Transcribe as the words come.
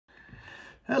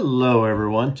Hello,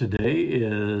 everyone. Today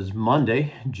is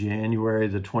Monday, January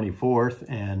the 24th,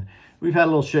 and we've had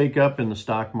a little shakeup in the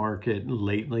stock market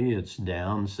lately. It's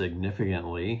down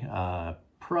significantly,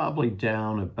 probably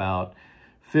down about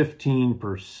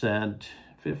 15%,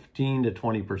 15 to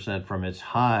 20% from its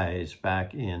highs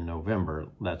back in November.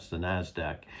 That's the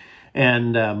NASDAQ.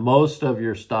 And most of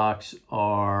your stocks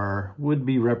would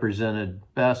be represented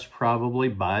best probably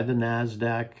by the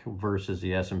NASDAQ versus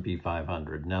the S&P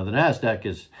 500. Now, the NASDAQ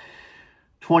is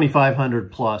 2,500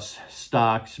 plus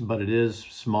stocks, but it is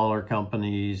smaller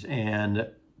companies and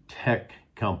tech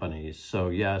companies. So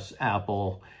yes,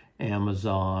 Apple,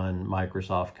 Amazon,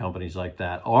 Microsoft, companies like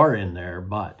that are in there,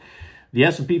 but the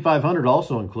S&P 500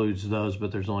 also includes those,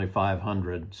 but there's only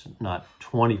 500, not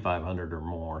 2,500 or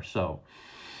more. So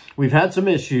we've had some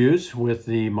issues with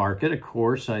the market. Of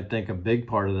course, I think a big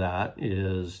part of that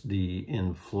is the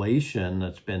inflation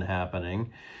that's been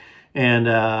happening. And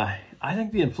I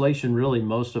think the inflation, really,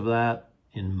 most of that,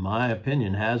 in my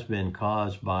opinion, has been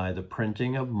caused by the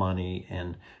printing of money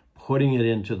and putting it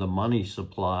into the money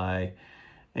supply.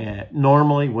 And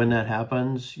normally, when that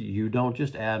happens, you don't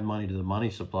just add money to the money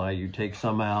supply. You take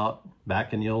some out.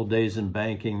 Back in the old days in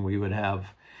banking, we would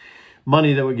have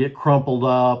money that would get crumpled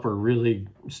up or really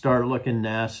start looking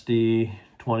nasty,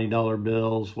 $20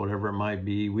 bills, whatever it might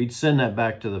be. We'd send that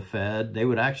back to the Fed. They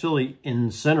would actually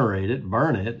incinerate it,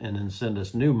 burn it, and then send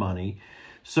us new money.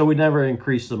 So we never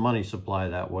increase the money supply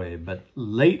that way. But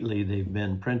lately, they've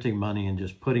been printing money and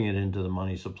just putting it into the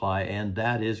money supply, and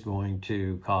that is going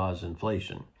to cause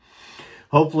inflation.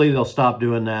 Hopefully, they'll stop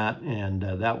doing that, and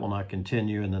that will not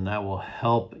continue, and then that will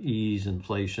help ease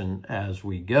inflation as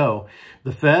we go.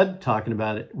 The Fed talking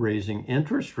about it, raising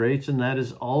interest rates, and that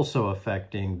is also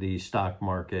affecting the stock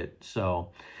market.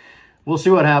 So we'll see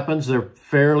what happens. They're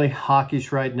fairly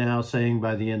hawkish right now, saying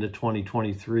by the end of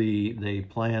 2023, they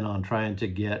plan on trying to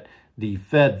get the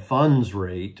Fed funds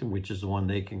rate, which is the one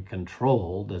they can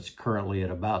control, that's currently at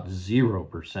about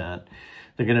 0%.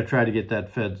 They're going to try to get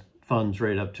that Fed funds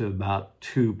rate up to about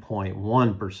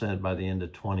 2.1% by the end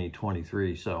of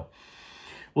 2023. So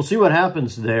we'll see what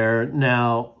happens there.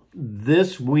 Now,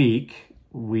 this week,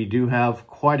 we do have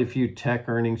quite a few tech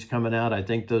earnings coming out. I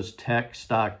think those tech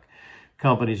stock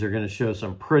companies are going to show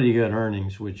some pretty good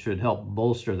earnings, which should help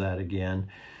bolster that again.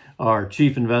 Our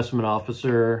chief investment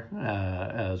officer,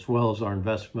 as well as our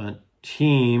investment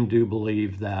team, do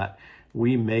believe that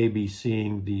we may be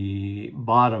seeing the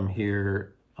bottom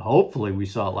here. Hopefully we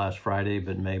saw it last Friday,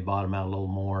 but may bottom out a little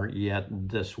more yet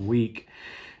this week.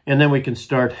 And then we can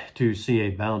start to see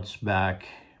a bounce back,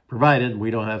 provided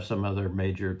we don't have some other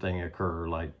major thing occur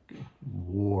like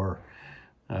war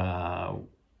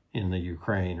in the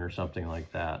Ukraine or something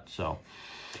like that. So,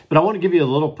 but I want to give you a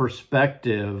little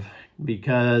perspective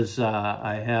because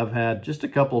I have had just a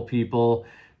couple people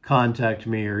contact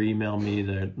me or email me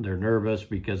that they're nervous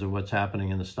because of what's happening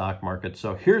in the stock market.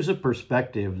 So here's a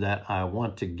perspective that I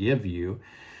want to give you.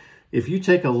 If you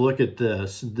take a look at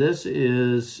this, this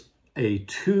is a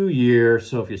 2-year.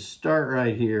 So if you start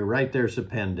right here, right there's a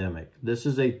pandemic. This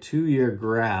is a 2-year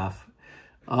graph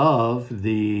of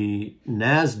the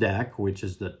NASDAQ, which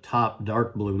is the top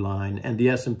dark blue line, and the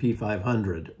S&P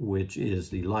 500, which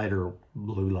is the lighter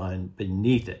blue line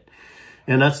beneath it.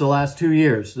 And that's the last 2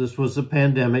 years. This was the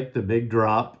pandemic, the big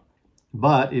drop.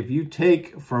 But if you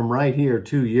take from right here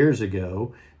 2 years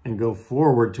ago and go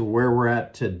forward to where we're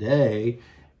at today,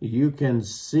 you can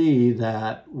see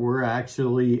that we're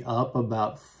actually up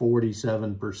about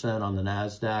 47% on the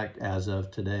NASDAQ as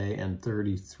of today and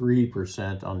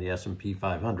 33% on the S&P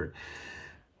 500.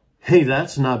 Hey,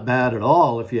 that's not bad at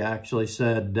all. If you actually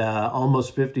said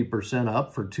almost 50%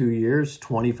 up for 2 years,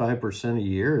 25% a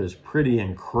year is pretty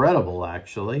incredible,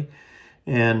 actually.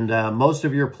 And most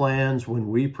of your plans, when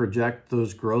we project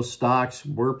those growth stocks,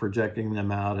 we're projecting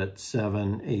them out at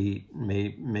 7, 8,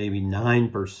 maybe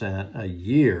 9% a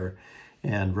year.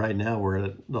 And right now we're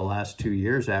at the last 2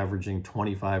 years averaging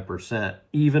 25%,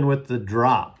 even with the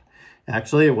drop.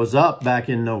 Actually, it was up back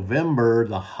in November,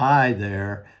 the high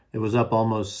there. It was up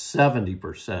almost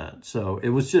 70%. So it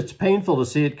was just painful to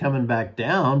see it coming back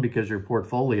down because your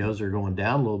portfolios are going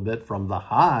down a little bit from the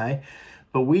high.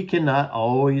 But we cannot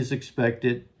always expect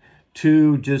it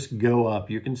to just go up.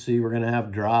 You can see we're going to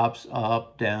have drops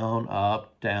up, down,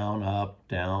 up, down, up,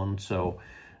 down. So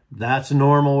that's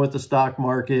normal with the stock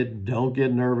market. Don't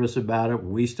get nervous about it.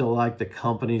 We still like the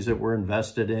companies that we're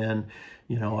invested in.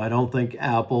 You know, I don't think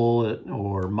Apple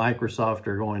or Microsoft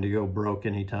are going to go broke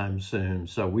anytime soon.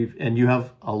 So and you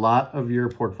have a lot of your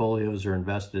portfolios are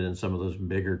invested in some of those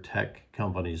bigger tech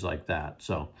companies like that.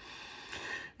 So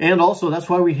And also, that's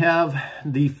why we have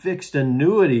the fixed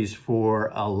annuities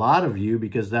for a lot of you,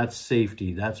 because that's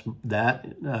safety.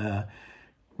 That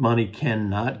money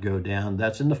cannot go down.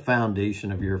 That's in the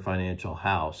foundation of your financial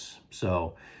house.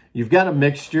 So you've got a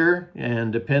mixture,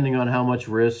 and depending on how much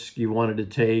risk you wanted to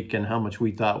take and how much we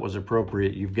thought was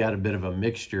appropriate, you've got a bit of a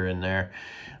mixture in there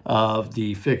of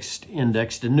the fixed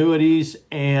indexed annuities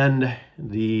and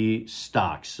the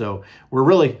stocks. So we're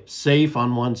really safe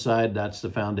on one side. That's the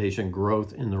foundation,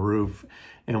 growth in the roof.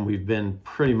 And we've been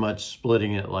pretty much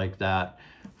splitting it like that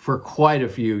for quite a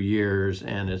few years,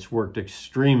 and it's worked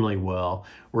extremely well.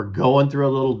 We're going through a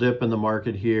little dip in the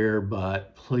market here,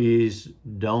 but please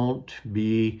don't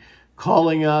be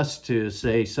calling us to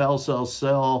say sell, sell,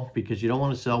 sell, because you don't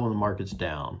want to sell when the market's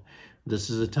down.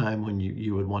 This is a time when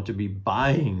you would want to be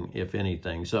buying, if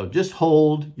anything. So just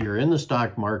hold. You're in the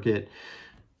stock market.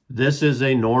 This is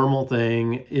a normal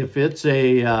thing. If it's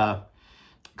a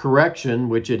correction,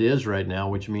 which it is right now,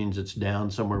 which means it's down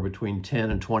somewhere between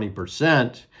 10 and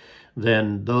 20%,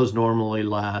 then those normally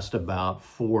last about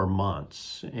 4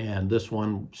 months. And this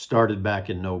one started back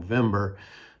in November.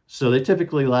 So they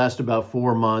typically last about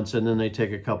 4 months, and then they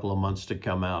take a couple of months to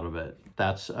come out of it.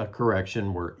 That's a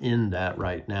correction. We're in that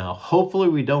right now. Hopefully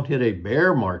we don't hit a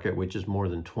bear market, which is more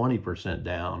than 20%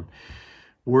 down.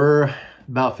 We're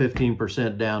about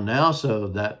 15% down now, so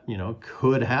that,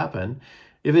 could happen.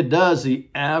 If it does, the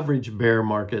average bear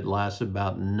market lasts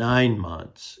about 9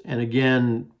 months. And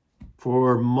again,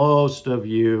 for most of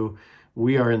you,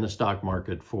 we are in the stock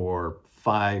market for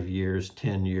 5 years,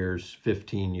 10 years,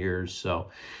 15 years. So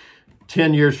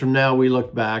 10 years from now, we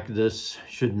look back, this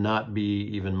should not be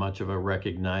even much of a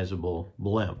recognizable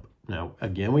blimp. Now,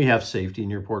 again, we have safety in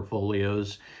your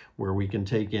portfolios where we can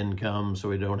take income so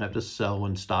we don't have to sell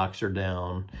when stocks are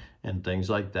down and things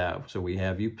like that. So we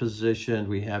have you positioned,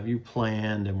 we have you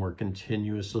planned, and we're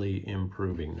continuously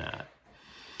improving that.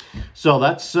 So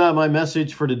that's my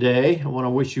message for today. I want to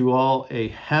wish you all a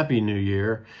happy new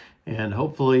year, and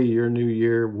hopefully your new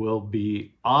year will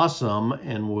be awesome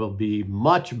and will be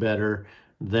much better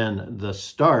than the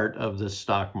start of the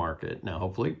stock market. Now,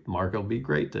 hopefully the market will be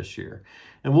great this year.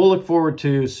 And we'll look forward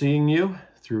to seeing you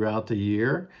throughout the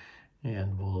year,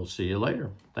 and we'll see you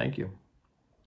later. Thank you.